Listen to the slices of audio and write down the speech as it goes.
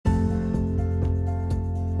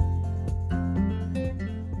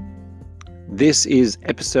This is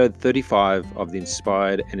episode 35 of the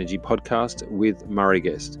Inspired Energy podcast with Murray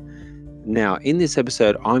Guest. Now, in this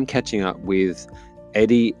episode, I'm catching up with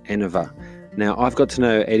Enever. Now, I've got to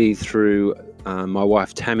know Eddie through my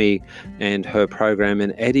wife Tammy and her program,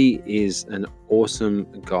 and Eddie is an awesome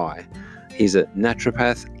guy. He's a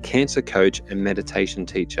naturopath, cancer coach, and meditation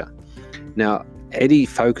teacher. Now, Eddie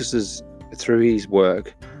focuses through his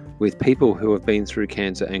work with people who have been through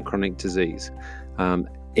cancer and chronic disease.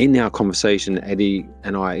 In our conversation, Eddie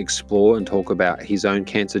and I explore and talk about his own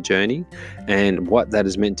cancer journey and what that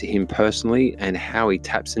has meant to him personally and how he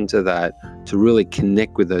taps into that to really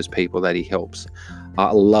connect with those people that he helps.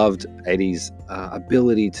 I loved Eddie's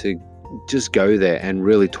ability to just go there and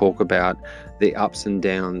really talk about the ups and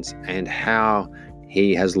downs and how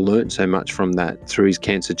he has learned so much from that through his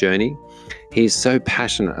cancer journey. He's so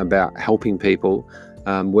passionate about helping people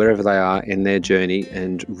wherever they are in their journey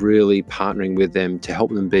and really partnering with them to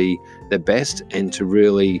help them be their best and to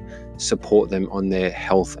really support them on their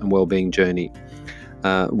health and well-being journey.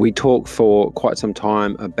 We talk for quite some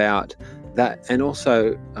time about that, and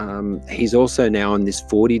also he's also now on this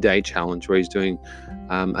 40-day challenge where he's doing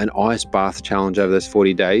an ice bath challenge over those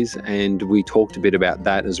 40 days, and we talked a bit about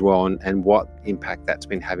that as well and what impact that's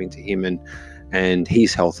been having to him and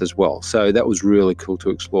his health as well. So that was really cool to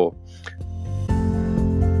explore.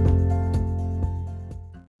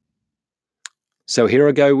 So here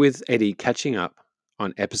I go with Eddie catching up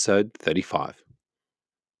on episode 35.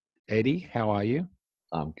 Eddie, how are you?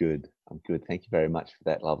 I'm good. Thank you very much for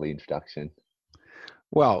that lovely introduction.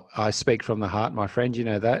 Well, I speak from the heart, my friend. You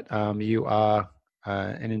know that. You are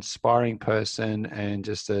an inspiring person and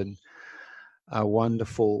just a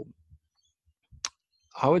wonderful,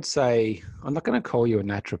 I would say, I'm not going to call you a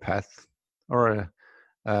naturopath or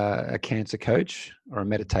a cancer coach or a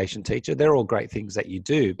meditation teacher. They're all great things that you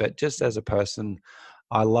do, but just as a person,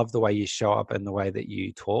 I love the way you show up and the way that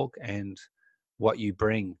you talk and what you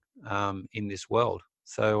bring in this world.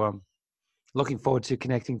 So looking forward to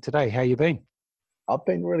connecting today. How you been? I've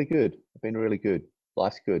been really good.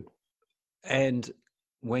 Life's good. And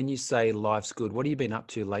when you say life's good, what have you been up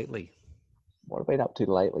to lately? What I've been up to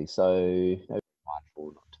lately? So,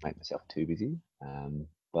 mindful not to make myself too busy,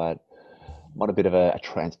 but I'm on a bit of a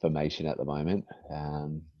transformation at the moment.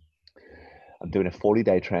 I'm doing a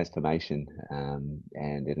 40-day transformation,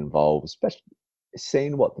 and it involves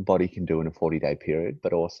seeing what the body can do in a 40-day period,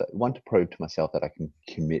 but also want to prove to myself that I can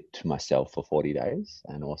commit to myself for 40 days,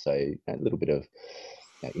 and also a little bit of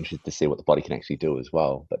interest to see what the body can actually do as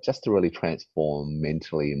well. But just to really transform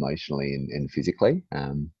mentally, emotionally, and physically.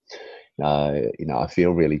 I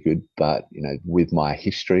feel really good, but with my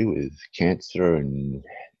history with cancer and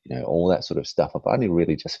all that sort of stuff, I've only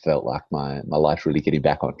really just felt like my life's really getting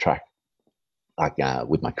back on track, like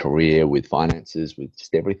with my career, with finances, with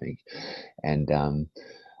just everything. And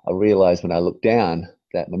I realized when I looked down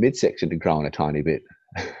that my midsection had grown a tiny bit.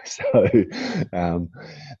 So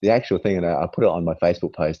the actual thing, and I put it on my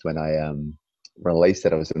Facebook post when I released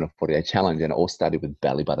that I was doing a 40-day challenge, and it all started with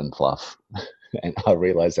belly button fluff. And I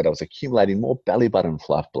realized that I was accumulating more belly button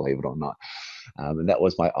fluff, believe it or not. And that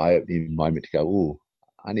was my eye-opening moment to go, "Ooh,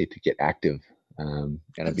 I need to get active."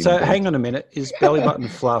 So hang on a minute. Is belly button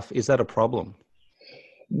fluff, is that a problem?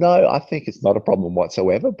 No, I think it's not a problem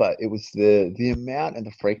whatsoever, but it was the amount and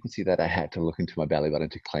the frequency that I had to look into my belly button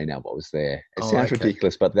to clean out what was there. It sounds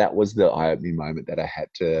ridiculous, but that was the eye-opening moment that I had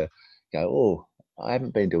to go, "Oh, I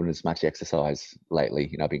haven't been doing as much exercise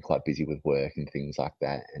lately. I've been quite busy with work and things like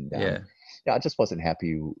that." And I just wasn't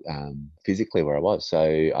happy physically where I was. So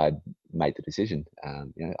I made the decision,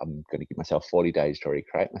 I'm going to give myself 40 days to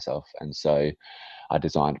recreate myself. And so I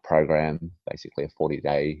designed a program, basically a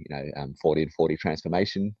 40-day, 40 and 40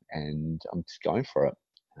 transformation, and I'm just going for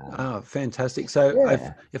it. Fantastic. So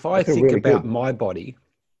if I think really about my body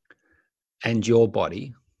and your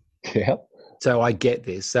body, so I get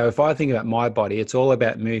this. So if I think about my body, it's all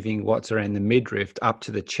about moving what's around the midriff up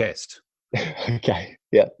to the chest. Okay.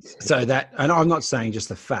 Yeah. So that, and I'm not saying just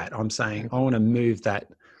the fat, I'm saying I want to move that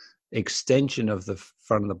extension of the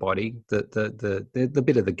front of the body, the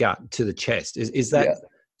bit of the gut to the chest. Is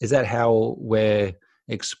that how we're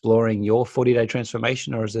exploring your 40-day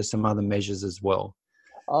transformation, or is there some other measures as well?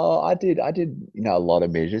 Oh, I did, a lot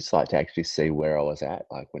of measures, like to actually see where I was at,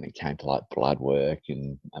 like when it came to like blood work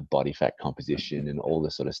and body fat composition and all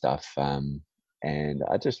this sort of stuff. And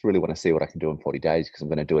I just really want to see what I can do in 40 days because I'm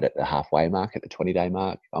going to do it at the halfway mark, at the 20-day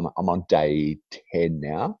mark. I'm on day 10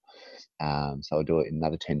 now. So I'll do it in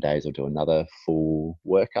another 10 days. I'll do another full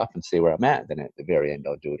workup and see where I'm at. Then at the very end,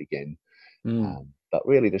 I'll do it again. But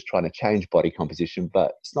really just trying to change body composition.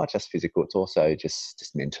 But it's not just physical. It's also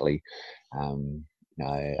just mentally.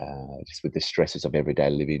 just with the stresses of everyday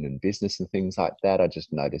living and business and things like that, I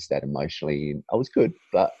just noticed that emotionally I was good,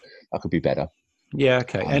 but I could be better. Yeah.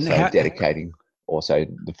 Okay. And so dedicating also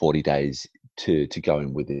the 40 days to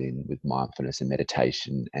going within with mindfulness and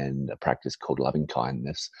meditation and a practice called loving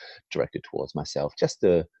kindness directed towards myself, just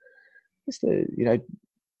to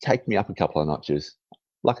take me up a couple of notches.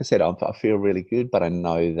 Like I said, I feel really good, but I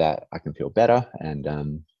know that I can feel better, and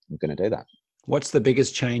I'm going to do that. What's the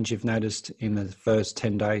biggest change you've noticed in the first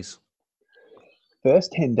 10 days?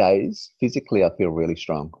 First 10 days, physically, I feel really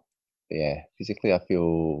strong. Yeah, physically, I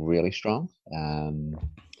feel really strong.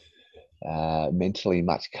 Mentally,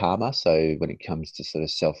 much calmer. So when it comes to sort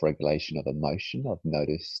of self-regulation of emotion, I've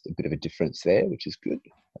noticed a bit of a difference there, which is good.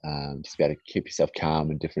 Just be able to keep yourself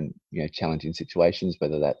calm in different, challenging situations,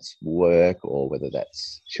 whether that's work or whether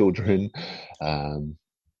that's children.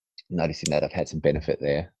 Noticing that I've had some benefit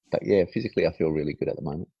there. But yeah, physically, I feel really good at the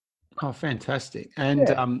moment. Oh, fantastic. And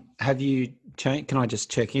Yeah. have you changed, can I just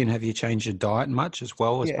check in, have you changed your diet much as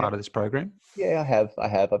well as part of this program? Yeah, I have.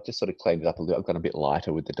 I've just sort of cleaned it up a little. I've gone a bit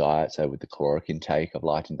lighter with the diet. So with the caloric intake, I've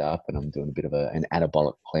lightened up, and I'm doing a bit of an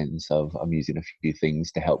anabolic cleanse. I'm using a few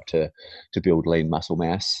things to help to build lean muscle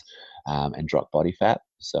mass and drop body fat.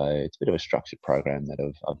 So it's a bit of a structured program that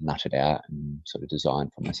I've nutted out and sort of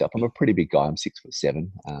designed for myself. I'm a pretty big guy. I'm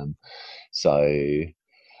 6'7". So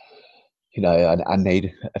I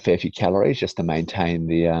need a fair few calories just to maintain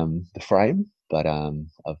the frame. But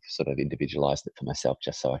I've sort of individualized it for myself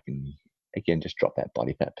just so I can, again, just drop that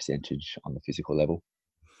body fat percentage on the physical level.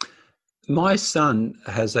 My son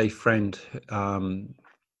has a friend,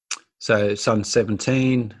 so son's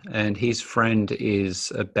 17 and his friend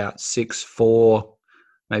is about 6'4",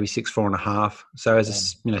 maybe 6'4.5". So as a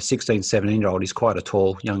 16, 17-year-old, he's quite a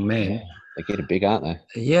tall young man. Yeah, they get big, aren't they?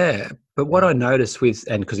 Yeah. But what I noticed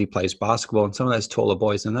and because he plays basketball and some of those taller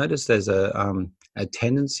boys, I noticed there's a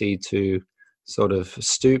tendency to sort of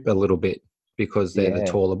stoop a little bit because they're the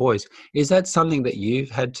taller boys. Is that something that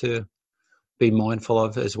you've had to be mindful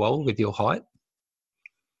of as well with your height?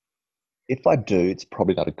 If I do, it's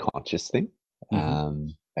probably not a conscious thing.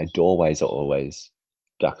 Mm-hmm. Doorways are always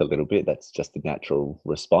duck a little bit. That's just a natural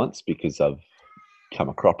response because I've come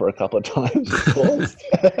a cropper a couple of times, of course.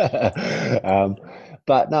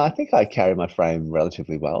 But no, I think I carry my frame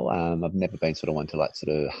relatively well. I've never been sort of one to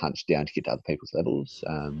sort of hunch down to get to other people's levels.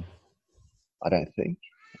 I don't think.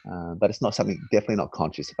 But it's not something, definitely not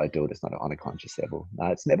conscious. If I do it, it's not on a conscious level.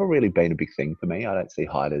 It's never really been a big thing for me. I don't see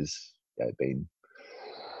height as being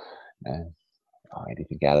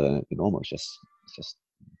anything out of the normal. It's just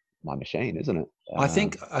my machine, isn't it? I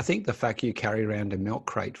think the fact you carry around a milk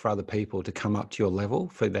crate for other people to come up to your level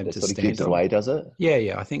for them to stand gives it away, does it?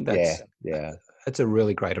 Yeah. I think that's a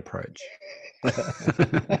really great approach.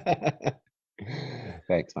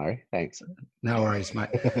 Thanks, Murray. Thanks. No worries, mate.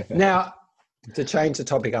 Now, to change the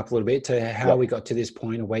topic up a little bit to how we got to this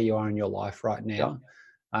point and where you are in your life right now,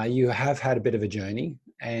 you have had a bit of a journey,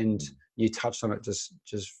 and you touched on it just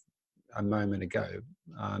a moment ago,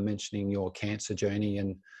 mentioning your cancer journey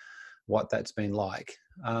and what that's been like.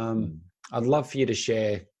 I'd love for you to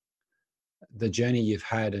share the journey you've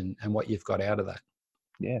had and what you've got out of that.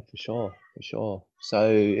 Yeah, for sure.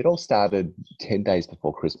 So it all started 10 days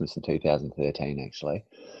before Christmas in 2013, actually.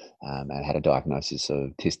 And I had a diagnosis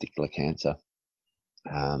of testicular cancer.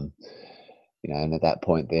 And at that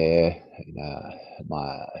point there,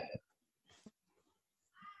 my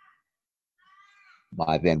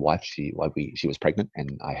then wife, she was pregnant,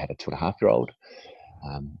 and I had a 2.5-year-old.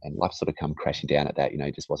 And life sort of come crashing down at that.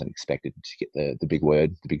 Just wasn't expected to get the big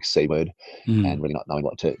word, the big C word, and really not knowing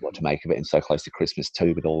what to make of it. And so close to Christmas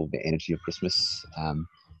too, with all the energy of Christmas.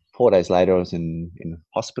 4 days later, I was in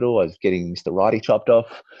hospital. I was getting Mr. Righty chopped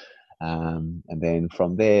off, and then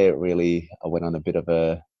from there, really, I went on a bit of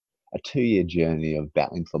a 2-year journey of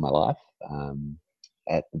battling for my life.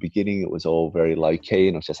 At the beginning, it was all very low key,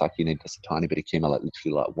 and it was just like, you need just a tiny bit of chemo,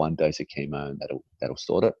 literally one dose of chemo, and that'll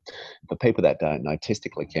sort it. For people that don't know,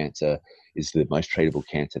 testicular cancer is the most treatable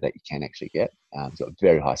cancer that you can actually get. It's got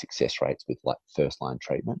very high success rates with first line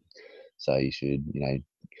treatment. So you should,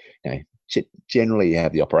 generally you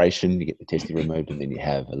have the operation, you get the testy removed, and then you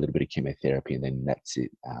have a little bit of chemotherapy, and then that's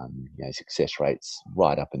it. Success rates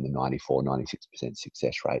right up in the 94, 96%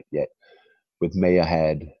 success rate. Yet with me, I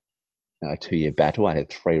had a 2-year battle. I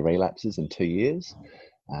had 3 relapses in 2 years.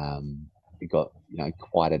 It got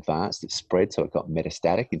quite advanced. It spread, so it got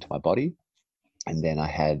metastatic into my body. And then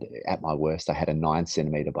at my worst, I had a 9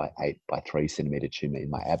 centimeter by 8 by 3 centimeter tumor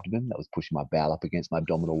in my abdomen that was pushing my bowel up against my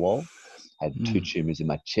abdominal wall. I had 2 tumors in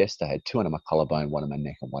my chest. I had 2 under my collarbone, 1 in my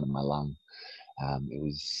neck, and 1 in my lung. It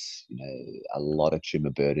was, a lot of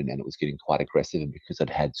tumor burden, and it was getting quite aggressive. And because I'd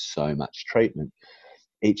had so much treatment,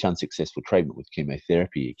 each unsuccessful treatment with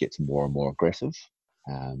chemotherapy, it gets more and more aggressive.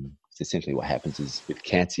 So essentially what happens is with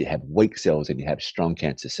cancer, you have weak cells and you have strong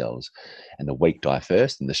cancer cells, and the weak die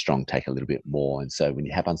first and the strong take a little bit more. And so when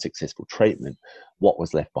you have unsuccessful treatment, what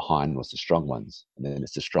was left behind was the strong ones. And then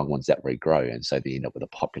it's the strong ones that regrow. And so they end up with a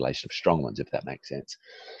population of strong ones, if that makes sense.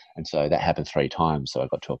 And so that happened 3 times. So I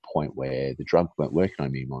got to a point where the drug weren't working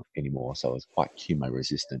on me anymore. So I was quite chemo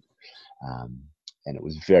resistant. And it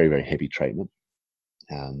was very, very heavy treatment.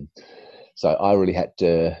 So I really had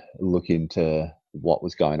to look into what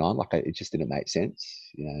was going on. Like, it just didn't make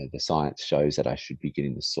sense. The science shows that I should be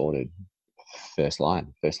getting this sorted first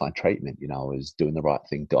line treatment. I was doing the right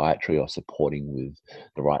thing, dietary or supporting with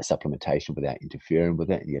the right supplementation without interfering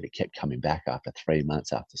with it. And yet it kept coming back after 3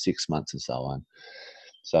 months, after 6 months and so on.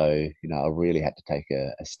 So, I really had to take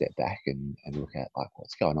a step back and look at, like,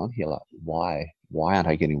 what's going on here? Like, why aren't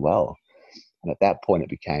I getting well? And at that point, it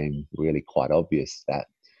became really quite obvious that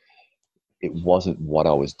it wasn't what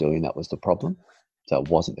I was doing that was the problem. So it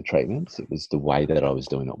wasn't the treatments, it was the way that I was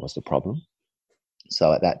doing it was the problem.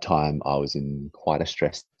 So at that time, I was in quite a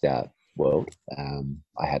stressed out world.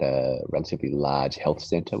 I had a relatively large health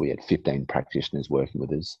centre. We had 15 practitioners working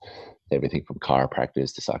with us, everything from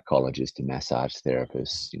chiropractors to psychologists to massage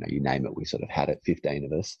therapists, you name it, we sort of had it, 15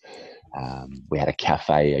 of us. We had a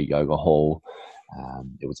cafe, a yoga hall.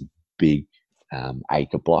 It was a big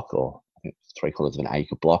acre block, or 3/4 of an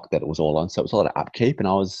acre block that it was all on. So it was a lot of upkeep, and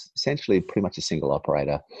I was essentially pretty much a single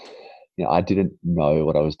operator. I didn't know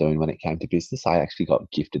what I was doing when it came to business. I actually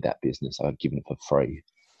got gifted that business. I got given it for free,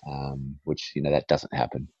 which, that doesn't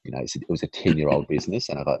happen. It was a 10-year-old business,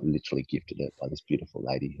 and I got literally gifted it by this beautiful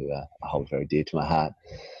lady who I hold very dear to my heart.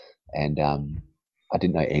 And I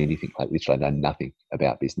didn't know anything, like literally I know nothing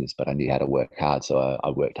about business, but I knew how to work hard. So I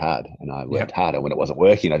worked hard, and I worked harder. When it wasn't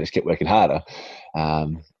working, I just kept working harder.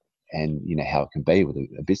 And how it can be with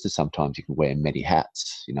a business. Sometimes you can wear many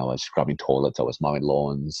hats. I was scrubbing toilets, I was mowing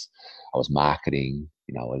lawns, I was marketing,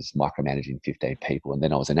 I was micromanaging 15 people. And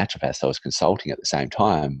then I was a naturopath, so I was consulting at the same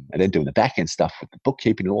time, and then doing the back end stuff with the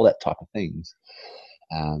bookkeeping and all that type of things.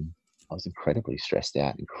 I was incredibly stressed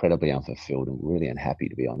out, incredibly unfulfilled, and really unhappy,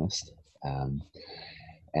 to be honest.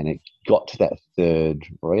 And it got to that 3rd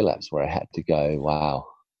relapse where I had to go, wow,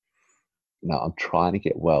 I'm trying to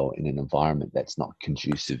get well in an environment that's not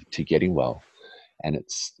conducive to getting well. And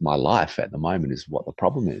it's my life at the moment is what the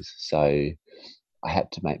problem is. So I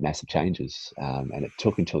had to make massive changes. And it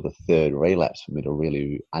took until the 3rd relapse for me to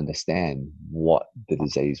really understand what the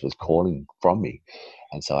disease was calling from me.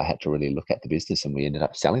 And so I had to really look at the business, and we ended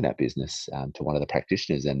up selling that business to one of the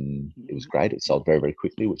practitioners, and it was great. It sold very, very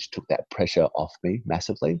quickly, which took that pressure off me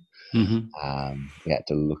massively. Mm-hmm. We had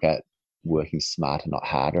to look at working smarter, not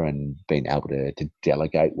harder, and being able to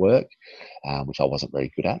delegate work, which I wasn't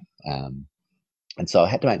very good at. And so I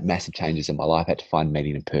had to make massive changes in my life. I had to find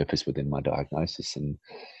meaning and purpose within my diagnosis. And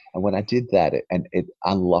when I did that, it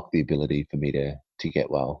unlocked the ability for me to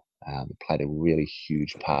get well. It played a really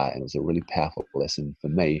huge part, and it was a really powerful lesson for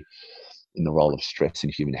me in the role of stress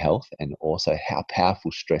in human health, and also how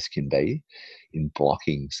powerful stress can be in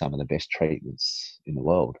blocking some of the best treatments in the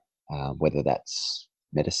world, whether that's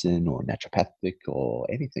medicine or naturopathic or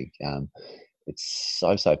anything. It's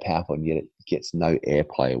so powerful, and yet it gets no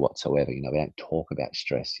airplay whatsoever. We don't talk about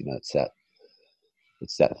stress.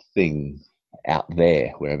 It's that thing out there,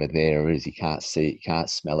 wherever there is. You can't see it, you can't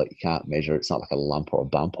smell it, you can't measure it. It's not like a lump or a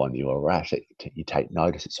bump on you or a rash. You take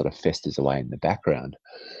notice, it sort of festers away in the background,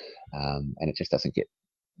 and it just doesn't get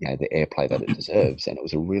the airplay that it deserves. And it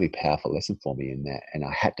was a really powerful lesson for me in that, and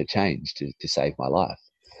I had to change to save my life.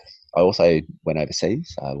 I also went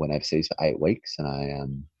overseas. I went overseas for 8 weeks, and I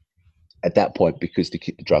at that point, because the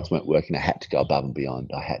drugs weren't working, I had to go above and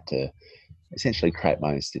beyond. I had to essentially create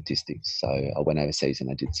my own statistics. So I went overseas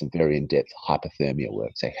and I did some very in-depth hypothermia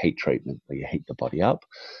work, so heat treatment, where you heat the body up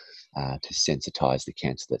to sensitize the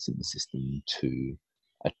cancer that's in the system to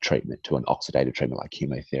a treatment, to an oxidative treatment like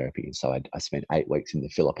chemotherapy. And so I spent 8 weeks in the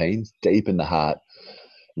Philippines, deep in the heart,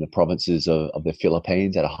 in the provinces of the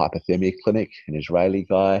Philippines, at a hypothermia clinic. An Israeli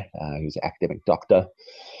guy who was an academic doctor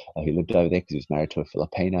who lived over there because he was married to a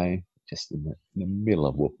Filipino, just in the middle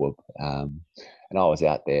of whoop whoop. And I was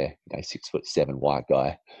out there, 6'7" white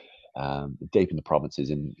guy, deep in the provinces,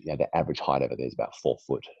 and the average height over there is about 4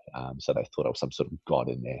 foot. So they thought I was some sort of god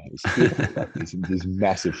in there. It was beautiful. Like these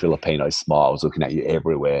massive Filipino smiles looking at you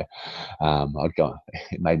everywhere.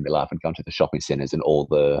 It made me laugh. I'd gone to the shopping centres, and all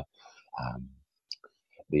the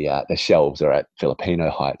the shelves are at Filipino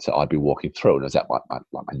height, so I'd be walking through and it was at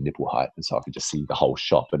my nipple height, and so I could just see the whole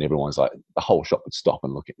shop, and everyone's like, the whole shop would stop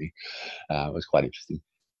and look at me. It was quite interesting.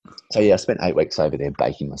 So yeah, I spent 8 weeks over there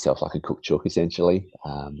baking myself like a cooked chook, essentially.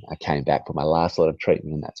 I came back for my last lot of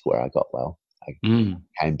treatment, and that's where I got well. I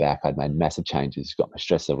came back, I'd made massive changes, got my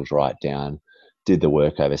stress levels right down, did the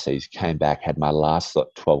work overseas, came back, had my last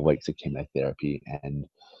 12 weeks of chemotherapy, and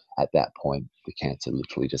at that point, the cancer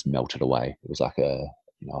literally just melted away. It was like a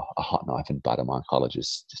hot knife and butter. My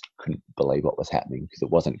oncologist just couldn't believe what was happening because it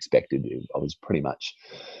wasn't expected. I was pretty much,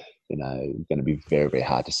 going to be very, very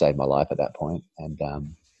hard to save my life at that point. And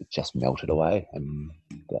it just melted away, and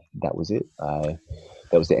that was it. That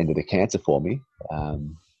was the end of the cancer for me.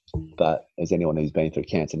 But as anyone who's been through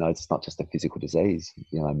cancer knows, it's not just a physical disease.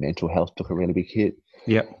 My mental health took a really big hit.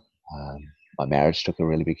 Yep. My marriage took a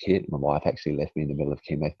really big hit. My wife actually left me in the middle of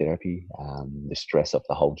chemotherapy. The stress of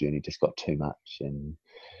the whole journey just got too much, and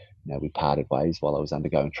we parted ways while I was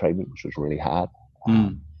undergoing treatment, which was really hard.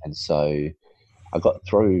 And so I got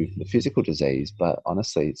through the physical disease, but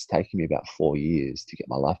honestly, it's taken me about 4 years to get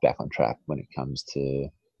my life back on track when it comes to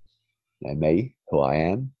me, who I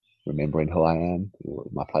am, remembering who I am,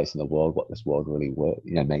 my place in the world, what this world really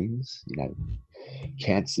means.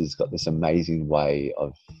 Cancer's got this amazing way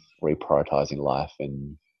of reprioritizing life,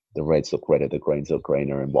 and the reds look redder, the greens look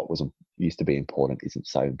greener, and what used to be important isn't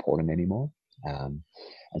so important anymore.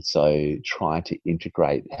 And so trying to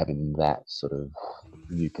integrate, having that sort of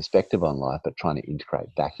new perspective on life, but trying to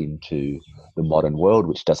integrate back into the modern world,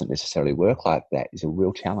 which doesn't necessarily work like that, is a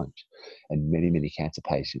real challenge. And many, many cancer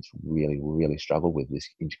patients really, really struggle with this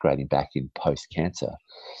integrating back in post-cancer.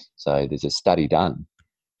 So there's a study done,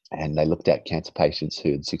 and they looked at cancer patients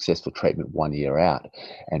who had successful treatment 1 year out,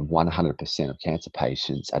 and 100% of cancer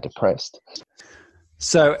patients are depressed.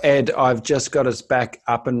 So, Ed, I've just got us back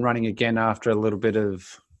up and running again after a little bit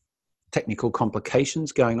of technical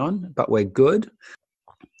complications going on, but we're good.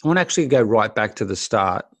 I want to actually go right back to the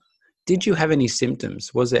start. Did you have any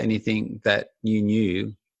symptoms? Was there anything that you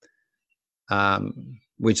knew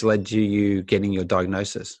which led to you getting your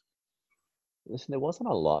diagnosis? Listen, there wasn't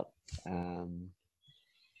a lot.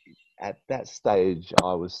 At that stage,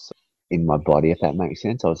 I was in my body, if that makes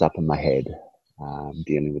sense. I was up in my head,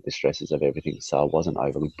 dealing with the stresses of everything. So I wasn't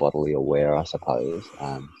overly bodily aware, I suppose.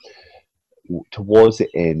 Towards the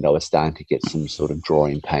end, I was starting to get some sort of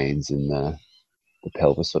drawing pains in the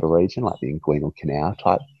pelvis sort of region, like the inguinal canal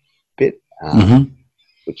type bit,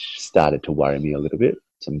 which started to worry me a little bit.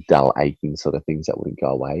 Some dull aching sort of things that wouldn't go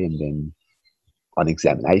away. And then on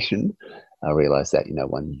examination, I realised that,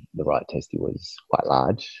 the right testy was quite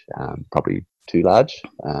large, probably too large.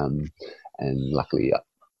 And luckily,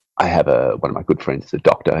 I have one of my good friends is a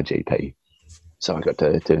doctor, a GP. So I got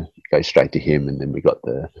to go straight to him, and then we got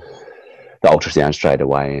the ultrasound straight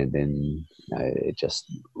away, and then it just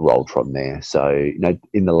rolled from there. So,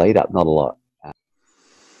 in the lead up, not a lot.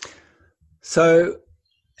 So,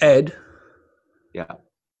 Ed, yeah,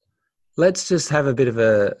 let's just have a bit of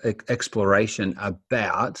a exploration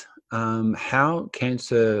about how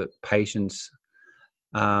cancer patients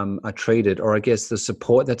are treated, or I guess the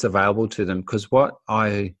support that's available to them. Because what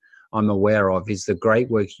I'm aware of is the great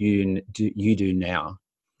work you do now,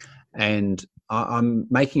 and I'm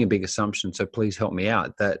making a big assumption, so please help me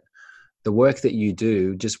out, that the work that you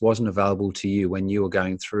do just wasn't available to you when you were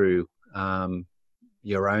going through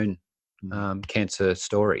your own cancer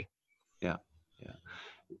story. Yeah.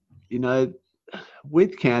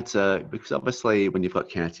 With cancer, because obviously when you've got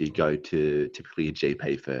cancer, you go to typically a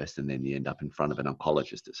GP first, and then you end up in front of an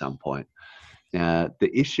oncologist at some point. Now,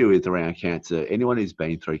 the issue is around cancer. Anyone who's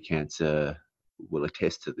been through cancer will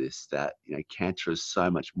attest to this, that cancer is so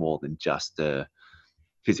much more than just a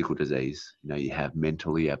physical disease. You have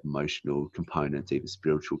mental, you have emotional components, even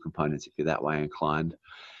spiritual components if you're that way inclined.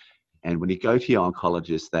 And when you go to your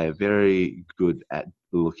oncologist, they are very good at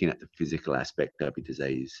looking at the physical aspect of your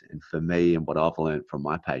disease. And for me, and what I've learned from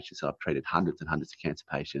my patients, I've treated hundreds and hundreds of cancer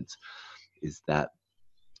patients, is that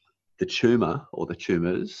the tumor or the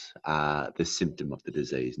tumors are the symptom of the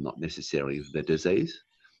disease, not necessarily the disease.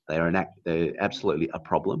 They're absolutely a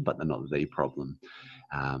problem, but they're not the problem.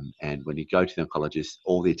 And when you go to the oncologist,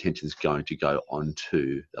 all the attention is going to go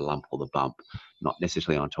onto the lump or the bump, not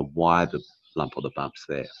necessarily onto why the lump or the bump's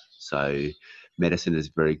there. So medicine is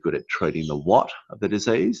very good at treating the what of the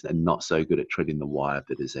disease and not so good at treating the why of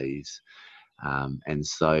the disease. And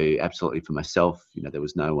so absolutely for myself, there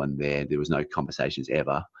was no one there. There was no conversations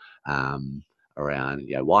ever around,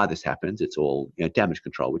 why this happens. It's all, damage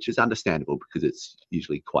control, which is understandable because it's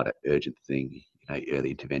usually quite an urgent thing.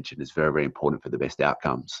 Early intervention is very, very important for the best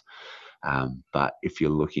outcomes. But if you're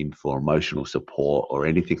looking for emotional support or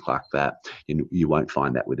anything like that, you won't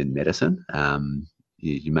find that within medicine.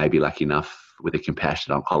 You may be lucky enough with a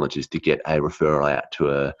compassionate oncologist to get a referral out to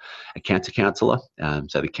a cancer counsellor.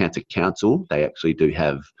 So the Cancer Council, they actually do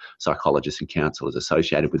have psychologists and counsellors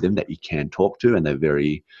associated with them that you can talk to, and they're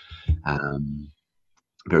very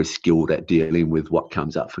very skilled at dealing with what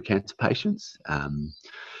comes up for cancer patients.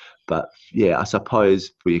 But yeah, I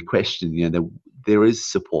suppose for your question, there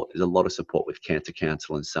is support. There's a lot of support with Cancer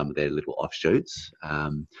Council and some of their little offshoots.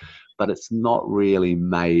 But it's not really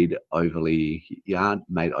you aren't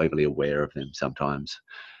made overly aware of them sometimes.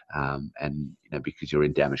 And because you're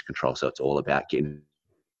in damage control, so it's all about get your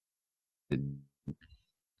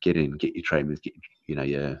treatments, get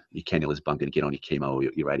your cannulas bumped in, get on your chemo or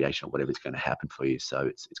your radiation or whatever's going to happen for you. So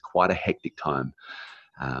it's quite a hectic time.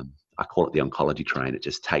 I call it the oncology train. It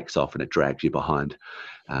just takes off and it drags you behind,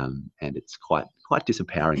 and it's quite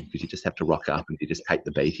disempowering because you just have to rock up and you just take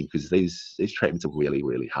the beating, because these treatments are really,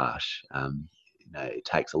 really harsh. It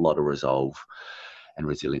takes a lot of resolve and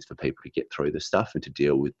resilience for people to get through this stuff and to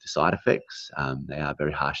deal with the side effects. They are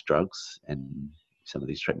very harsh drugs, and some of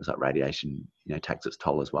these treatments like radiation, takes its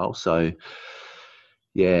toll as well. So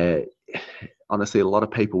yeah, honestly, a lot of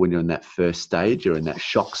people, when you're in that first stage, you're in that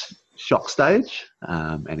shock stage,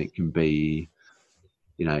 and it can be,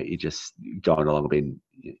 you're just going along and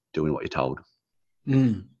doing what you're told.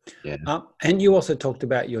 Yeah. And you also talked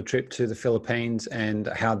about your trip to the Philippines and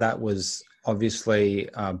how that was obviously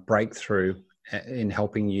a breakthrough in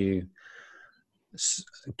helping you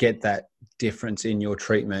get that difference in your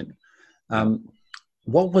treatment.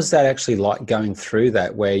 What was that actually like, going through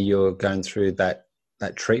that, where you're going through that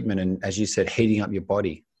treatment and, as you said, heating up your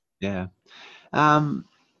body? Yeah.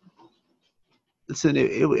 Listen,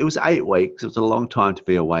 it was 8 weeks. It was a long time to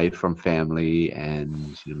be away from family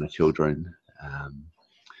and my children.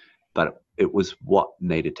 But it was what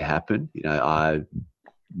needed to happen. I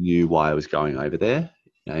knew why I was going over there.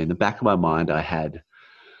 In the back of my mind, I had,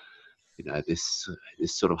 this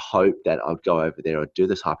sort of hope that I'd go over there, I'd do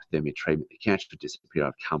this hypothermia treatment, the cancer would disappear,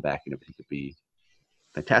 I'd come back and everything would be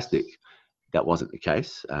fantastic. That wasn't the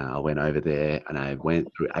case. I went over there and I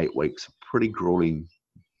went through 8 weeks of pretty grueling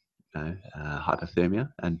hypothermia.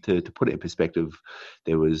 And to put it in perspective,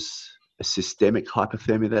 there was a systemic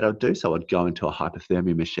hypothermia that I'd do. So I'd go into a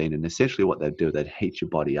hypothermia machine, and essentially what they'd do, they'd heat your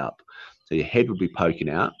body up. So your head would be poking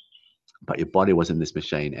out, but your body was in this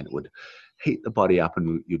machine, and it would heat the body up,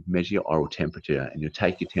 and you'd measure your oral temperature, and you'd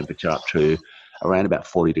take your temperature up to around about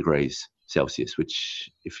 40 degrees Celsius, which,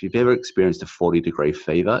 if you've ever experienced a 40-degree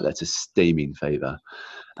fever, that's a steaming fever.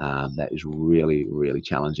 That is really, really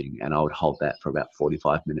challenging. And I would hold that for about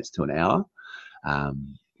 45 minutes to an hour.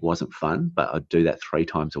 Wasn't fun, but I'd do that 3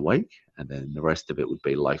 times a week. And then the rest of it would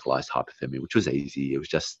be localized hypothermia, which was easy. It was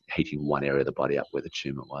just heating one area of the body up where the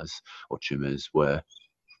tumor was, or tumors were.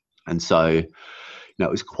 And so, it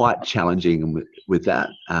was quite challenging with that.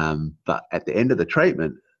 But at the end of the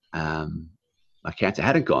treatment, my cancer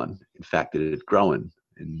hadn't gone. In fact, it had grown.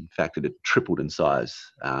 In fact, it had tripled in size.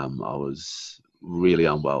 I was really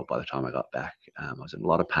unwell by the time I got back. I was in a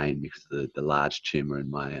lot of pain because of the large tumor in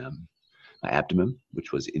my abdomen,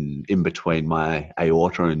 which was in between my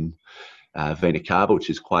aorta and vena cava, which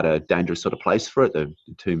is quite a dangerous sort of place for it, the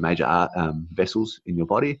 2 major vessels in your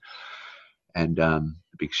body, and a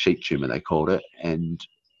big sheet tumor, they called it. And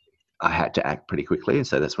I had to act pretty quickly, and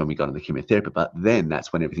so that's when we got on the chemotherapy. But then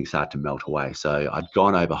that's when everything started to melt away. So I'd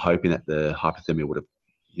gone over hoping that the hypothermia would have,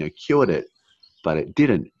 cured it, but it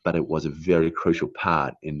didn't. But it was a very crucial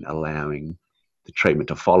part in allowing the treatment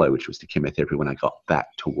to follow, which was the chemotherapy, when I got back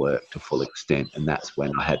to work to full extent, and that's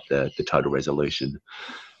when I had the total resolution.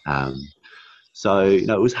 So,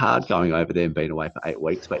 it was hard going over there and being away for 8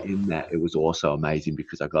 weeks, but in that, it was also amazing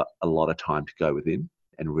because I got a lot of time to go within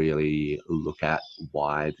and really look at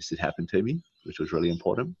why this had happened to me, which was really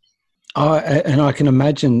important. And I can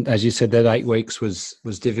imagine, as you said, that 8 weeks was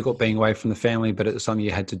difficult, being away from the family, but it was something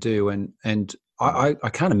you had to do. And I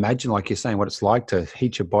can't imagine, like you're saying, what it's like to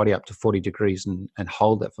heat your body up to 40 degrees and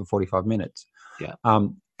hold that for 45 minutes. Yeah.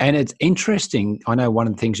 And it's interesting. I know one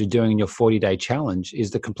of the things you're doing in your 40-day challenge is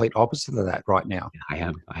the complete opposite of that right now. I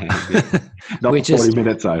am. Yeah. Not for 40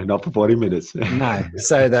 minutes, though. Not for 40 minutes. No.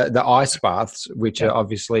 So the ice baths, which are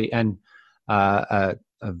obviously and a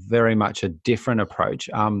very much a different approach.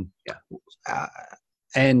 And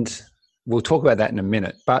we'll talk about that in a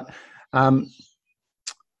minute. But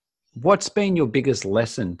what's been your biggest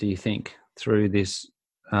lesson, do you think, through this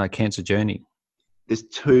cancer journey? There's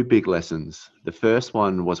 2 big lessons. The first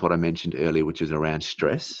one was what I mentioned earlier, which is around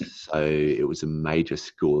stress. So it was a major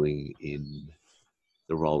schooling in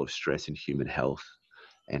the role of stress in human health.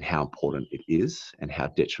 and how important it is, and how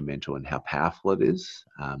detrimental and how powerful it is,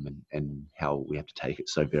 and how we have to take it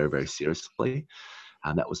so very, very seriously.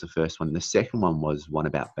 That was the first one. The second one was one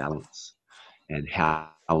about balance, and how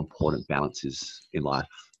important balance is in life,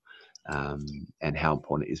 and how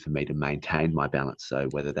important it is for me to maintain my balance. So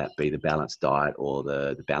whether that be the balanced diet or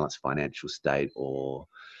the balanced financial state, or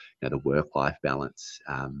the work-life balance.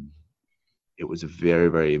 It was a very,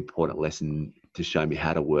 very important lesson to show me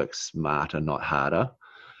how to work smarter, not harder,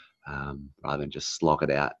 rather than just slog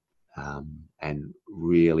it out, and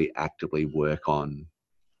really actively work on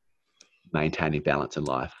maintaining balance in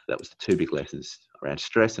life. That was the two big lessons, around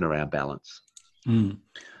stress and around balance. Mm.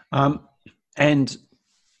 And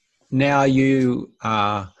now you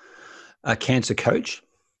are a cancer coach.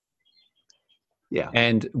 Yeah.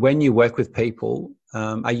 And when you work with people,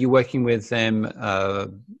 are you working with them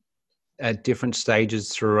at different stages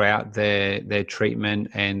throughout their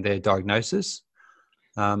treatment and their diagnosis?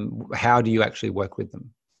 How do you actually work with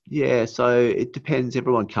them? Yeah, so it depends.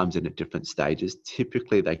 Everyone comes in at different stages.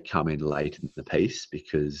 Typically, they come in late in the piece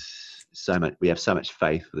because we have so much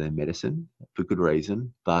faith within medicine, for good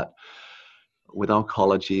reason. But with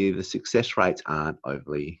oncology, the success rates aren't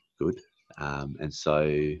overly good, and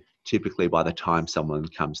so typically, by the time someone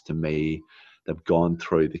comes to me, they've gone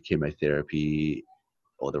through the chemotherapy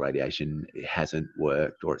or the radiation, it hasn't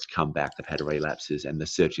worked, or it's come back, they've had relapses, and they're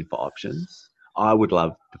searching for options. I would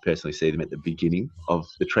love to personally see them at the beginning of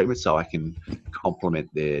the treatment so I can complement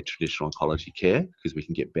their traditional oncology care, because we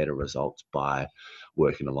can get better results by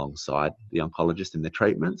working alongside the oncologist in the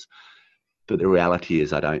treatments. But the reality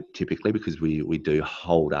is I don't typically, because we do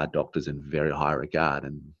hold our doctors in very high regard,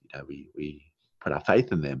 and we put our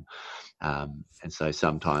faith in them. And so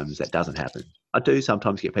sometimes that doesn't happen. I do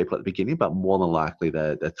sometimes get people at the beginning, but more than likely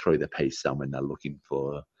they're through the piece somewhere and they're looking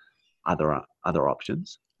for other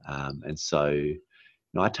options. And so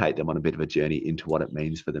I take them on a bit of a journey into what it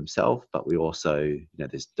means for themselves, but we also,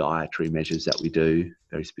 there's dietary measures that we do,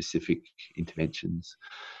 very specific interventions,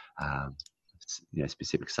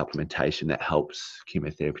 specific supplementation that helps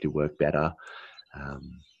chemotherapy to work better.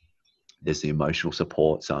 There's the emotional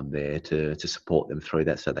support, so I'm there to support them through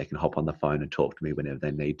that, so they can hop on the phone and talk to me whenever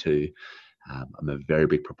they need to. I'm a very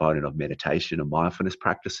big proponent of meditation and mindfulness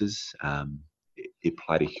practices. It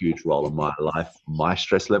played a huge role in my life, my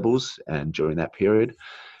stress levels, and during that period.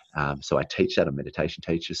 So I teach that. I'm a meditation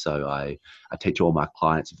teacher, so I teach all my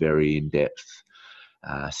clients very in-depth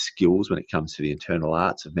skills when it comes to the internal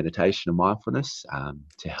arts of meditation and mindfulness,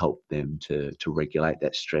 to help them to regulate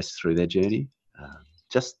that stress through their journey,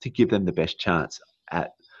 just to give them the best chance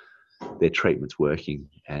at their treatments working.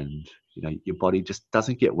 And your body just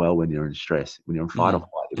doesn't get well when you're in stress. When you're in fight or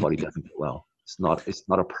flight, your body doesn't get well. It's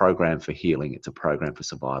not a program for healing. It's a program for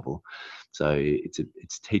survival. So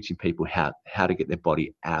it's teaching people how to get their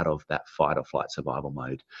body out of that fight or flight survival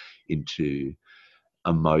mode into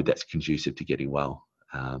a mode that's conducive to getting well.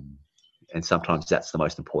 And sometimes that's the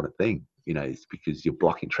most important thing, it's because you're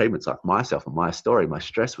blocking treatments. Like myself and my story, my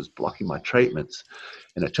stress was blocking my treatments.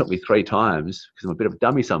 And it took me 3 times, because I'm a bit of a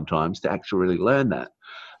dummy sometimes, to actually really learn that.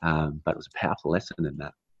 But it was a powerful lesson in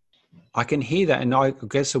that. I can hear that. And I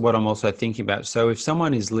guess what I'm also thinking about, so if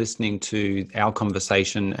someone is listening to our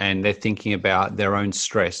conversation and they're thinking about their own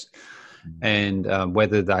stress, and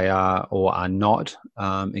whether they are or are not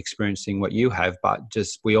experiencing what you have, but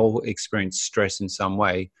just we all experience stress in some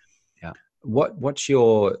way. Yeah. What's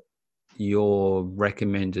your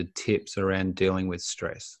recommended tips around dealing with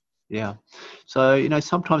stress? Yeah. So,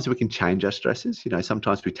 sometimes we can change our stresses.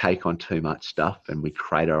 Sometimes we take on too much stuff and we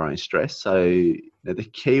create our own stress. So, the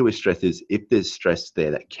key with stress is, if there's stress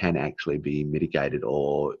there that can actually be mitigated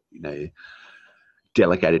or,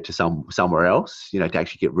 delegated to somewhere else, to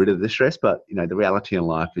actually get rid of the stress. But, the reality in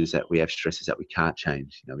life is that we have stresses that we can't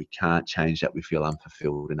change. We can't change that we feel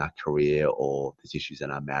unfulfilled in our career, or there's issues in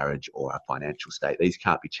our marriage or our financial state. These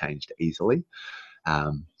can't be changed easily.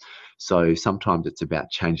 So sometimes it's about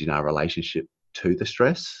changing our relationship to the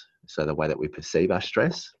stress, so the way that we perceive our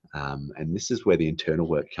stress. And this is where the internal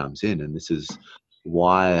work comes in. And this is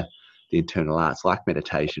why the internal arts, like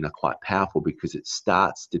meditation, are quite powerful, because it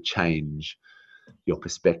starts to change your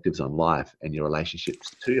perspectives on life and your relationships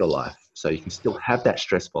to your life. So you can still have that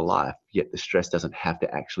stressful life, yet the stress doesn't have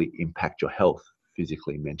to actually impact your health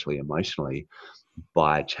physically, mentally, emotionally,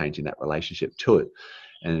 by changing that relationship to it.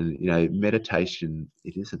 And, meditation,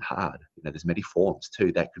 it isn't hard. There's many forms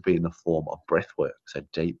too. That could be in the form of breath work. So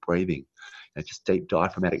deep breathing, just deep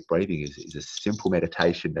diaphragmatic breathing is a simple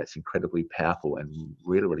meditation that's incredibly powerful and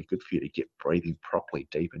really, really good for you to get breathing properly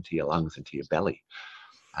deep into your lungs, into your belly.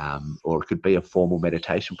 Or it could be a formal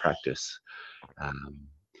meditation practice.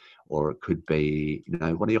 or it could be,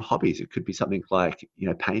 one of your hobbies. It could be something like,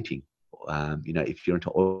 painting. If you're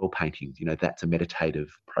into oil painting, that's a meditative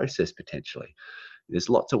process potentially. There's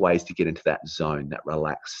lots of ways to get into that zone, that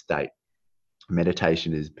relaxed state.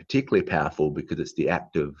 Meditation is particularly powerful because it's the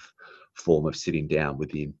active form of sitting down with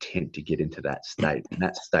the intent to get into that state. And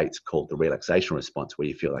that state's called the relaxation response, where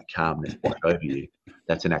you feel like calmness wash over you.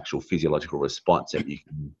 That's an actual physiological response that you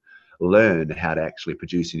can learn how to actually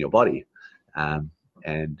produce in your body. And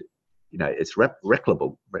it's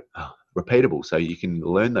repeatable. So you can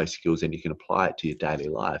learn those skills and you can apply it to your daily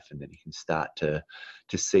life, and then you can start to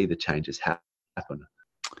see the changes happen.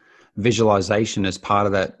 Visualization is part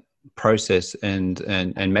of that process, and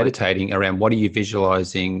meditating around, what are you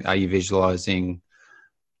visualizing? Are you visualizing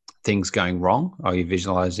things going wrong? Are you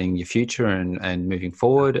visualizing your future and moving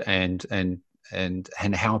forward, and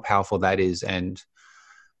how powerful that is, and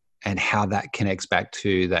how that connects back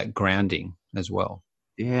to that grounding as well?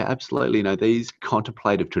 Yeah, absolutely. These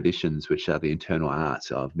contemplative traditions, which are the internal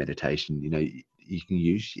arts of meditation, you can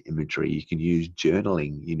use imagery, you can use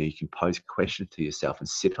journaling, you can pose questions to yourself and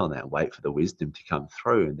sit on that and wait for the wisdom to come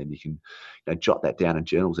through. And then you can jot that down in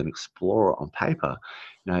journals and explore it on paper.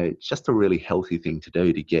 It's just a really healthy thing to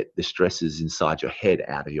do to get the stresses inside your head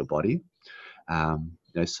out of your body.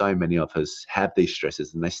 So many of us have these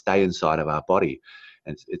stresses and they stay inside of our body.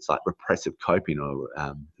 And it's like repressive coping or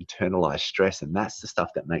internalized stress. And that's the stuff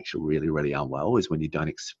that makes you really, really unwell, is when you don't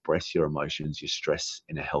express your emotions, your stress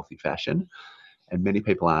in a healthy fashion. And many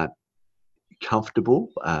people aren't comfortable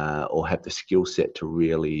or have the skill set to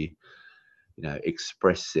really,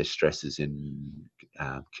 express their stresses in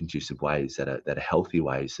conducive ways that are healthy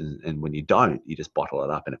ways. And when you don't, you just bottle it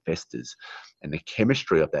up and it festers. And the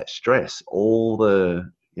chemistry of that stress, all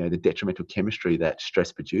the detrimental chemistry that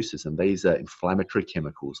stress produces, and these are inflammatory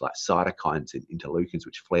chemicals like cytokines and interleukins,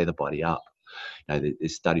 which flare the body up.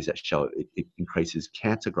 There's studies that show it increases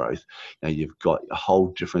cancer growth. You've got a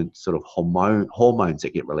whole different sort of hormones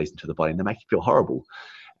that get released into the body, and they make you feel horrible.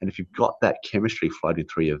 And if you've got that chemistry floating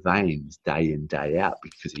through your veins day in, day out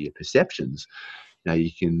because of your perceptions, you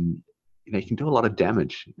can do a lot of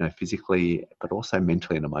damage, physically, but also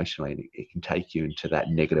mentally and emotionally. And it can take you into that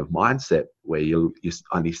negative mindset where you're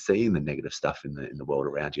only seeing the negative stuff in the world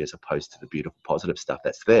around you, as opposed to the beautiful, positive stuff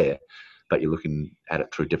that's there. But you're looking at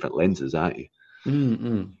it through different lenses, aren't you?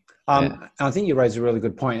 Mm-hmm. I think you raised a really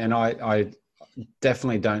good point, and I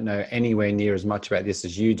definitely don't know anywhere near as much about this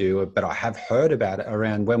as you do, but I have heard about it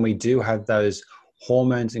around when we do have those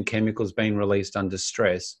hormones and chemicals being released under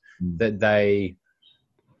stress, that they,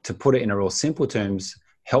 to put it in a real simple terms,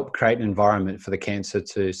 help create an environment for the cancer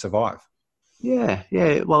to survive. Yeah.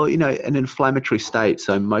 Well, an inflammatory state.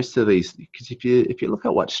 So most of these, because if you look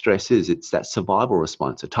at what stress is, it's that survival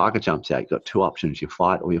response. A tiger jumps out, you've got two options: you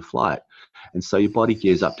fight or you flight. And so your body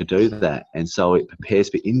gears up to do that. And so it prepares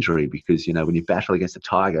for injury, because, when you battle against a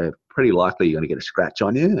tiger, pretty likely you're going to get a scratch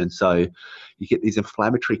on you. And so you get these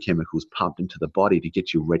inflammatory chemicals pumped into the body to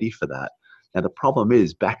get you ready for that. Now, the problem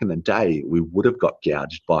is, back in the day, we would have got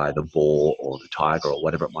gouged by the boar or the tiger or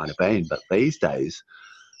whatever it might have been. But these days,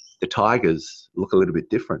 the tigers look a little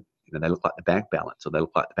bit different. They look like the bank balance, or they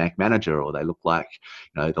look like the bank manager, or they look like,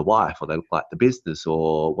 the wife, or they look like the business,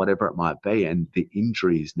 or whatever it might be. And the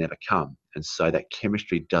injuries never come. And so that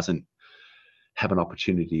chemistry doesn't have an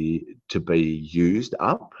opportunity to be used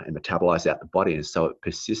up and metabolized out the body. And so it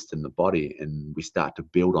persists in the body, and we start to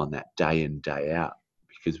build on that day in, day out,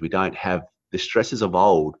 because we don't have the stresses of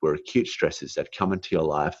old were acute stresses that come into your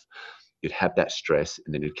life. You'd have that stress,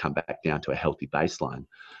 and then you'd come back down to a healthy baseline.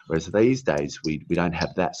 Whereas these days, we don't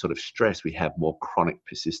have that sort of stress. We have more chronic,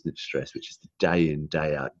 persistent stress, which is the day in,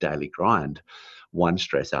 day out, daily grind, one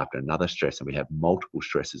stress after another stress, and we have multiple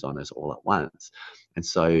stresses on us all at once. And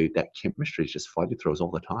so that chemistry is just floating through us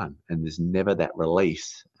all the time, and there's never that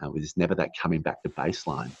release. There's never that coming back to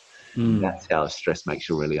baseline. And that's how stress makes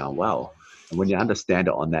you really unwell. And when you understand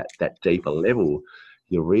it on that deeper level,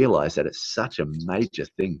 you realize that it's such a major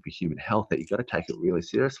thing for human health that you've got to take it really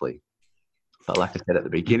seriously. But like I said at the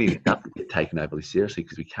beginning, it doesn't get taken overly seriously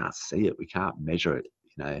because we can't see it. We can't measure it.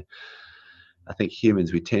 I think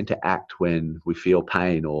humans, we tend to act when we feel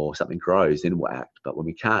pain or something grows, then we'll act. But when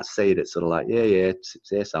we can't see it, it's sort of like, it's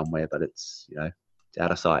there somewhere, but it's, it's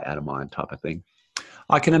out of sight, out of mind type of thing.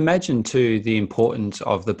 I can imagine too the importance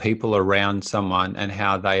of the people around someone and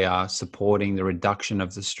how they are supporting the reduction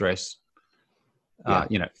of the stress.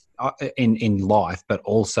 In life, but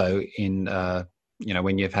also in,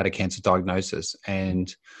 when you've had a cancer diagnosis,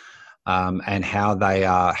 and how they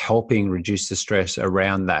are helping reduce the stress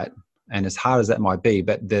around that. And as hard as that might be,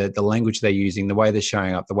 but the language they're using, the way they're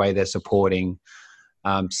showing up, the way they're supporting,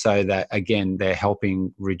 so that, again, they're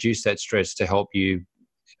helping reduce that stress to help you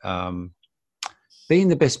be in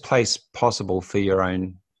the best place possible for your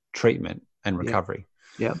own treatment and recovery.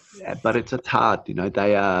 Yeah, but it's hard.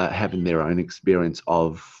 They are having their own experience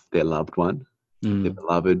of their loved one, their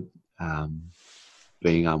beloved,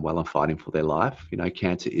 being unwell and fighting for their life.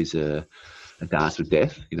 Cancer is a dance with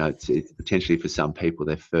death. It's potentially for some people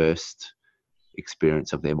their first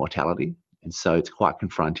experience of their mortality, and so it's quite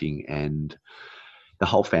confronting. And the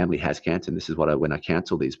whole family has cancer, and this is what when I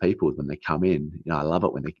counsel these people when they come in. I love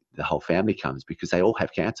it when the whole family comes, because they all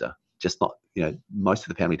have cancer. Just not, most of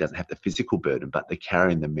the family doesn't have the physical burden, but they're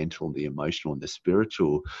carrying the mental, the emotional, and the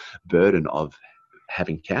spiritual burden of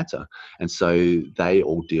having cancer. And so they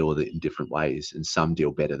all deal with it in different ways, and some deal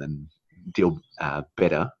better than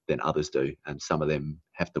others do. And some of them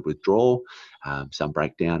have to withdraw, some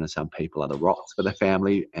break down, and some people are the rocks for the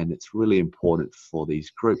family. And it's really important for these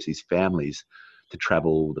groups, these families, to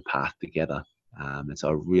travel the path together. And so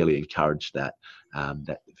I really encourage that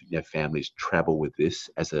families travel with this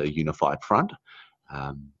as a unified front.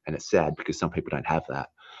 And it's sad because some people don't have that.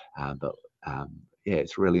 But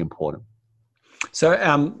it's really important.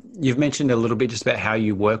 So you've mentioned a little bit just about how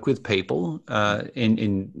you work with people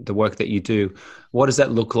in the work that you do. What does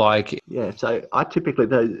that look like? Yeah, so I typically,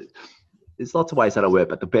 there's lots of ways that I work,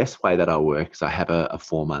 but the best way that I work is I have a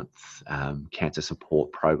 4-month cancer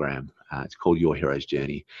support program. It's called Your Hero's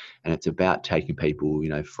Journey, and it's about taking people,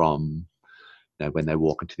 from when they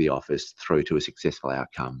walk into the office through to a successful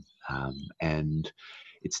outcome. And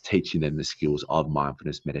it's teaching them the skills of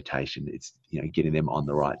mindfulness meditation. It's, getting them on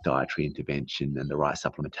the right dietary intervention and the right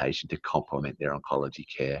supplementation to complement their oncology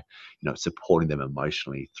care, supporting them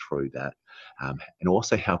emotionally through that, and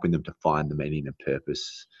also helping them to find the meaning and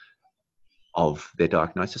purpose of their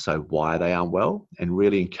diagnosis, so why they are unwell, and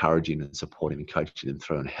really encouraging and supporting and coaching them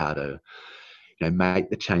through on how to, make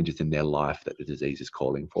the changes in their life that the disease is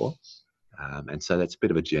calling for. And so that's a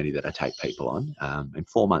bit of a journey that I take people on. And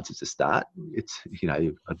 4 months is the start. It's,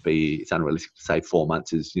 it's unrealistic to say 4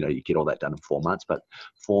 months is, you get all that done in 4 months, but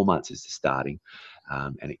 4 months is the starting.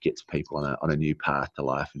 And it gets people on a new path to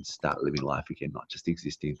life and start living life again, not just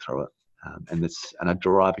existing through it. And I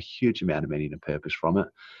derive a huge amount of meaning and purpose from it.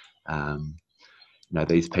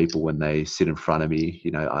 These people, when they sit in front of me,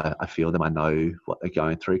 I feel them, I know what they're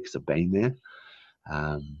going through because I've been there.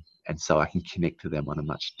 And so I can connect to them on a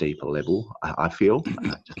much deeper level, I feel,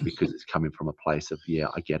 just because it's coming from a place of,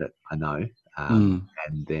 I get it, I know. And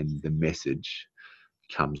then the message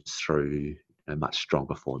comes through much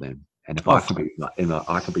stronger for them. And if I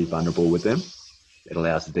can be vulnerable with them, it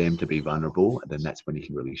allows them to be vulnerable. And then that's when you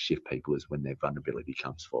can really shift people, is when their vulnerability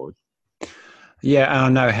comes forward. Yeah, I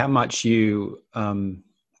know how much you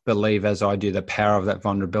believe, as I do, the power of that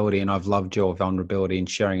vulnerability. And I've loved your vulnerability and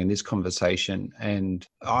sharing in this conversation. And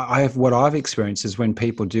what I've experienced is when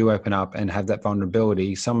people do open up and have that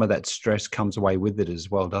vulnerability, some of that stress comes away with it as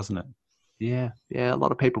well, doesn't it? Yeah. A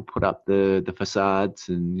lot of people put up the facades,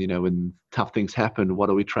 and, when tough things happen, what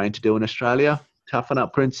are we trained to do in Australia? Toughen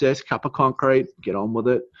up, princess, cup of concrete, get on with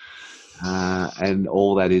it. And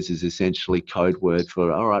all that is essentially code word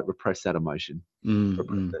for, all right, repress that emotion.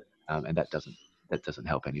 And that doesn't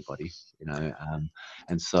help anybody,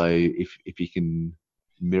 and so if you can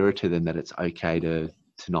mirror to them that it's okay to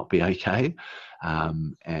not be okay,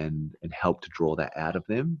 and help to draw that out of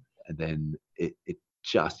them, and then it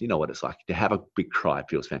just, what it's like to have a big cry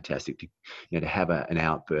feels fantastic. To have an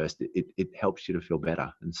outburst, it helps you to feel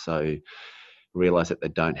better. And so realize that they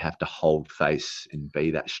don't have to hold face and be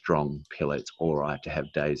that strong pillar. It's all right to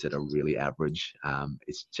have days that are really average.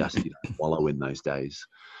 It's just, wallow in those days.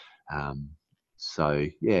 So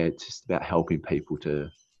it's just about helping people to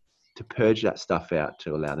purge that stuff out,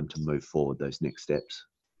 to allow them to move forward those next steps.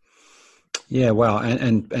 Yeah, wow,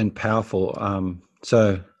 and powerful.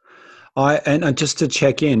 So and just to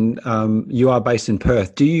check in, you are based in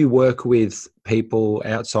Perth. Do you work with people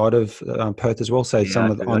outside of Perth as well? So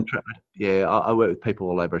I work with people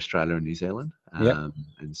all over Australia and New Zealand.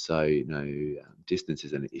 And so, distance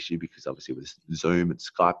isn't an issue, because obviously with Zoom and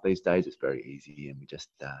Skype these days, it's very easy, and we just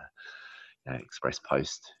express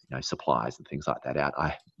post supplies and things like that out.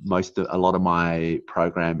 A lot of my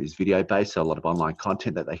program is video based, so a lot of online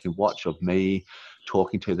content that they can watch of me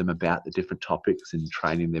talking to them about the different topics and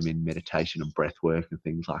training them in meditation and breath work and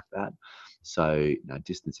things like that. So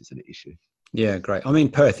distance isn't an issue. Yeah, great. I mean,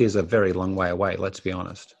 Perth is a very long way away, let's be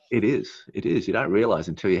honest. It is. You don't realise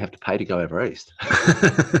until you have to pay to go over east.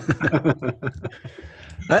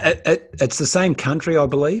 It's the same country, I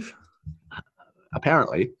believe.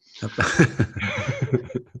 Apparently.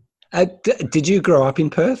 Did you grow up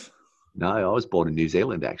in Perth? No, I was born in New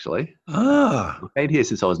Zealand, actually. Ah, I've been here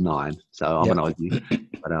since I was 9, so I'm yep. an Aussie,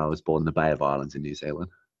 but I was born in the Bay of Islands in New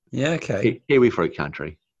Zealand. Yeah, okay. Kiwi fruit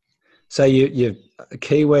country. So you're a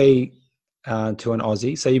Kiwi to an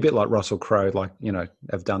Aussie. So you're a bit like Russell Crowe, like, you know,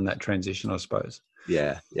 have done that transition, I suppose.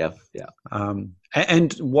 Yeah.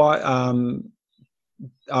 And why?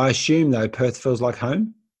 I assume though, Perth feels like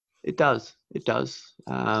home. It does.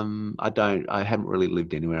 I haven't really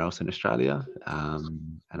lived anywhere else in Australia.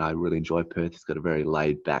 And I really enjoy Perth. It's got a very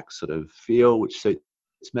laid back sort of feel, which suits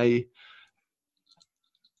me.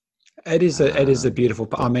 It is a beautiful.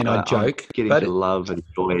 I mean, I joke, I'm getting to love and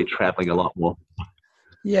enjoy traveling a lot more.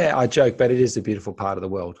 Yeah, I joke, but it is a beautiful part of the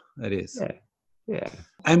world. It is. Yeah.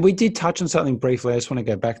 And we did touch on something briefly. I just want to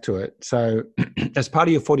go back to it. So as part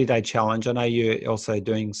of your 40-day challenge, I know you're also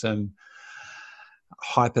doing some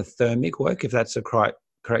hypothermic work, if that's the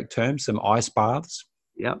correct term, some ice baths.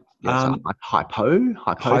 Yeah. Hypothermic.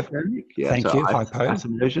 Yeah. Thank you. Hypo. Ice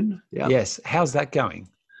immersion. Yeah. Yes. How's that going?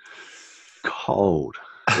 Cold.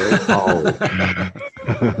 Very cold.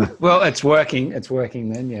 Well, it's working. It's working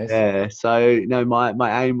then, yes. Yeah. So,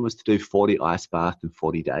 my aim was to do 40 ice baths in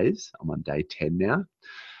 40 days. I'm on day 10 now.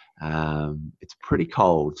 It's pretty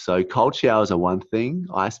cold. So cold showers are one thing.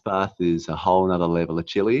 Ice bath is a whole nother level of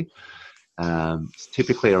chilly. It's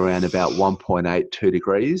typically around about 1.82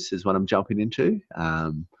 degrees is what I'm jumping into.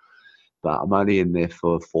 But I'm only in there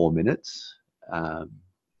for 4 minutes.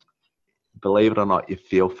 Believe it or not, you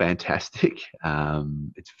feel fantastic.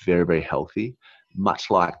 It's very, very healthy. Much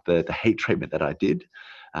like the heat treatment that I did,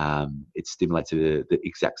 it stimulates the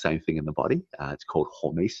exact same thing in the body. It's called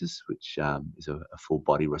hormesis, which is a full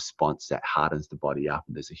body response that hardens the body up,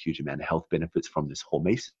 and there's a huge amount of health benefits from this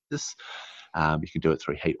hormesis. You can do it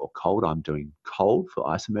through heat or cold. I'm doing cold for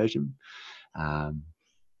ice immersion.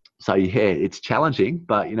 So yeah, it's challenging,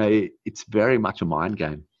 but it's very much a mind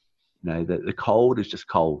game. The cold is just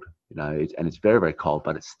cold. And it's very, very cold,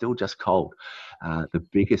 but it's still just cold. The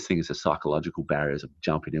biggest thing is the psychological barriers of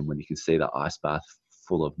jumping in when you can see the ice bath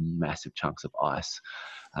full of massive chunks of ice.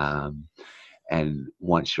 And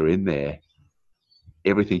once you're in there,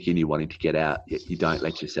 everything in you wanting to get out, you don't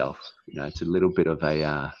let yourself. It's a little bit of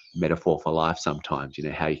a metaphor for life sometimes.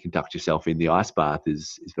 How you conduct yourself in the ice bath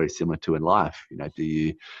is very similar to in life. Do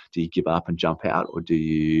you give up and jump out, or do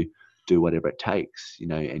you do whatever it takes,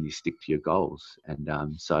 and you stick to your goals?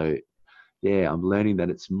 And so, yeah, I'm learning that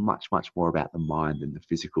it's much, much more about the mind than the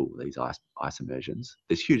physical, these ice immersions.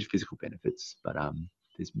 There's huge physical benefits, but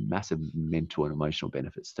there's massive mental and emotional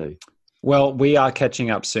benefits too. Well, we are catching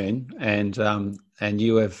up soon, and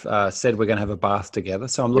you have said we're going to have a bath together,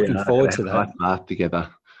 so I'm looking forward to that. Nice bath together.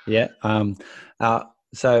 Yeah.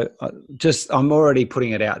 So I'm already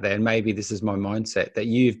putting it out there, and maybe this is my mindset, that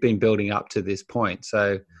you've been building up to this point.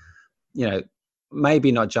 So,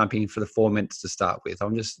 maybe not jumping in for the 4 minutes to start with.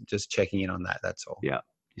 I'm just checking in on that. That's all. Yeah.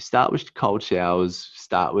 You start with cold showers,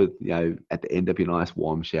 start with, at the end of your nice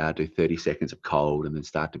warm shower, do 30 seconds of cold, and then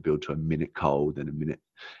start to build to a minute cold, then a minute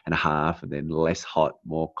and a half, and then less hot,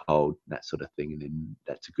 more cold, that sort of thing. And then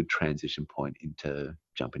that's a good transition point into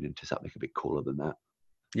jumping into something a bit cooler than that.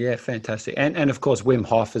 Yeah, fantastic. And of course, Wim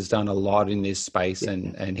Hof has done a lot in this space,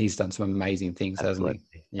 and he's done some amazing things, hasn't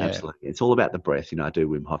he? Yeah. Absolutely. It's all about the breath. I do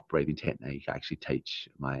Wim Hof breathing technique. I actually teach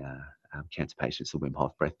my cancer patients the Wim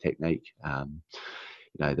Hof breath technique.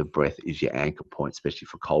 The breath is your anchor point, especially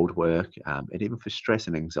for cold work, and even for stress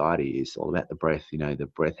and anxiety. It's all about the breath. The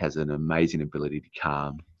breath has an amazing ability to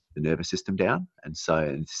calm the nervous system down. And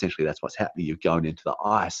essentially that's what's happening. You're going into the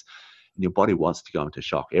ice, and your body wants to go into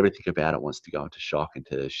shock. Everything about it wants to go into shock, and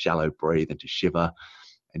to shallow breathe, and to shiver.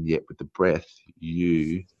 And yet with the breath,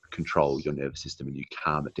 you control your nervous system, and you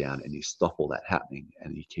calm it down, and you stop all that happening,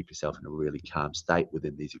 and you keep yourself in a really calm state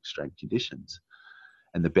within these extreme conditions.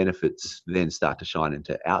 And the benefits then start to shine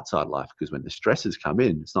into outside life, because when the stresses come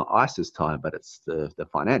in, it's not ice this time, but it's the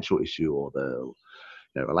financial issue, or the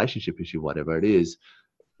relationship issue, whatever it is.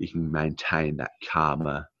 You can maintain that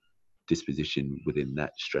calmer disposition within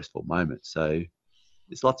that stressful moment. So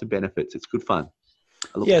there's lots of benefits. It's good fun.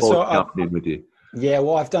 I look forward to jumping in with you. Yeah,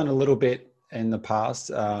 well, I've done a little bit in the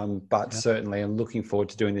past, but certainly I'm looking forward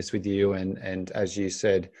to doing this with you. And as you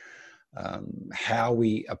said, how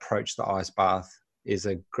we approach the ice bath is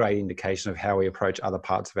a great indication of how we approach other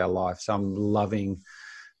parts of our life. So I'm loving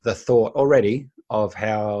the thought already of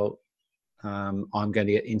how I'm going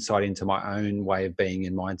to get insight into my own way of being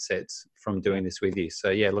and mindsets from doing this with you. So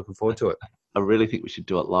yeah, looking forward to it. I really think we should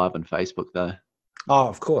do it live on Facebook though. Oh,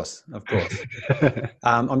 of course.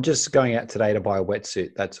 I'm just going out today to buy a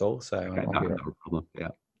wetsuit. That's all. So no problem. Yeah.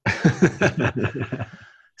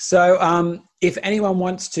 So if anyone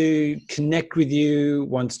wants to connect with you,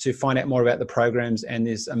 wants to find out more about the programs and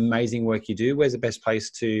this amazing work you do, where's the best place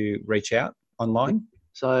to reach out online?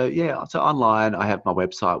 So online I have my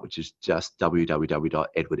website, which is just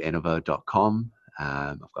www.edwardenever.com.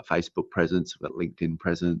 I've got Facebook presence, I've got LinkedIn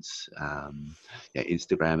presence,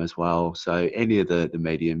 Instagram as well. So any of the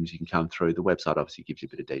mediums you can come through. The website obviously gives you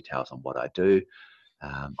a bit of details on what I do.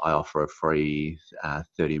 I offer a free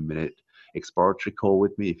 30-minute exploratory call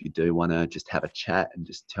with me if you do want to just have a chat and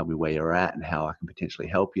just tell me where you're at and how I can potentially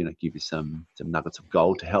help you and give you some nuggets of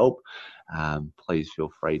gold to help. Please feel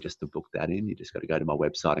free just to book that in. You just got to go to my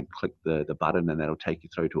website and click the button, and that'll take you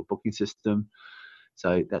through to a booking system.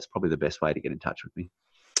 So that's probably the best way to get in touch with me.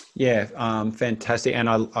 Yeah, fantastic. And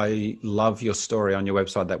I love your story on your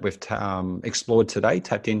website that we've explored today,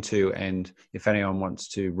 tapped into. And if anyone wants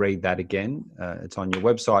to read that again, it's on your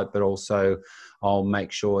website, but also I'll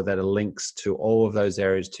make sure that links to all of those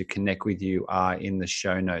areas to connect with you are in the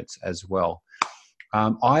show notes as well.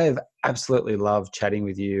 I have absolutely loved chatting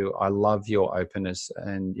with you. I love your openness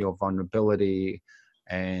and your vulnerability.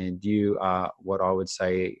 And you are what I would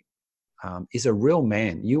say is a real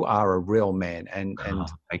man. You are a real man. And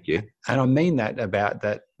thank you. And I mean that about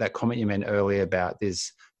that comment you made earlier about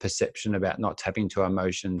this perception about not tapping into our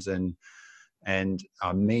emotions. And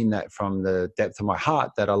I mean that from the depth of my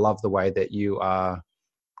heart, that I love the way that you are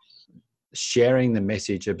sharing the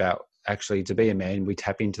message about actually to be a man, we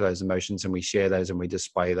tap into those emotions and we share those and we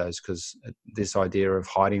display those, because this idea of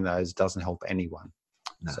hiding those doesn't help anyone.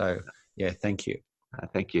 So yeah, thank you.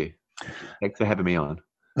 Thank you. Thanks for having me on.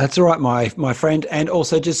 That's all right, my friend. And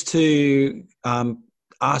also just to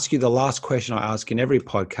ask you the last question I ask in every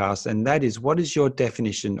podcast, and that is, what is your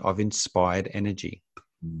definition of inspired energy?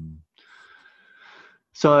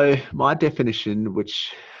 So my definition,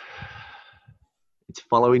 which it's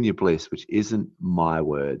following your bliss, which isn't my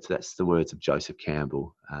words. That's the words of Joseph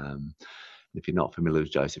Campbell. If you're not familiar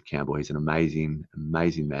with Joseph Campbell, he's an amazing,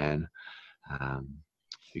 amazing man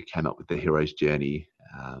who came up with the hero's journey.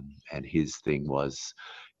 And his thing was,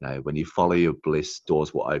 when you follow your bliss,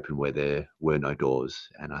 doors will open where there were no doors.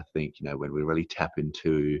 And I think, when we really tap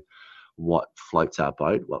into what floats our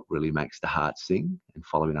boat, what really makes the heart sing, and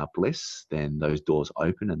following our bliss, then those doors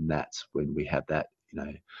open. And that's when we have that,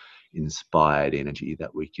 inspired energy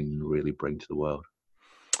that we can really bring to the world.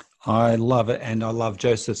 I love it. And I love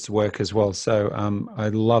Joseph's work as well. So I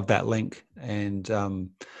love that link. And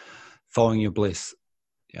following your bliss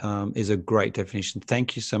is a great definition.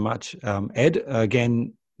 Thank you so much, Ed.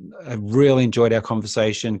 Again, I really enjoyed our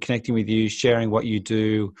conversation, connecting with you, sharing what you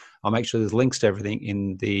do. I'll make sure there's links to everything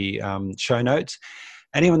in the show notes.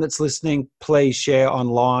 Anyone that's listening, please share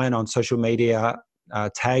online on social media,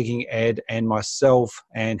 tagging Ed and myself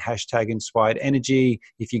and hashtag inspired energy.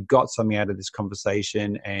 If you got something out of this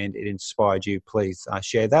conversation and it inspired you, please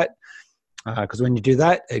share that, because when you do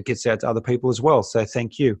that, it gets out to other people as well. So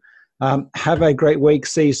thank you. Have a great week.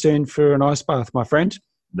 See you soon for an ice bath, my friend.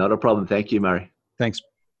 Not a problem. Thank you, Murray. Thanks.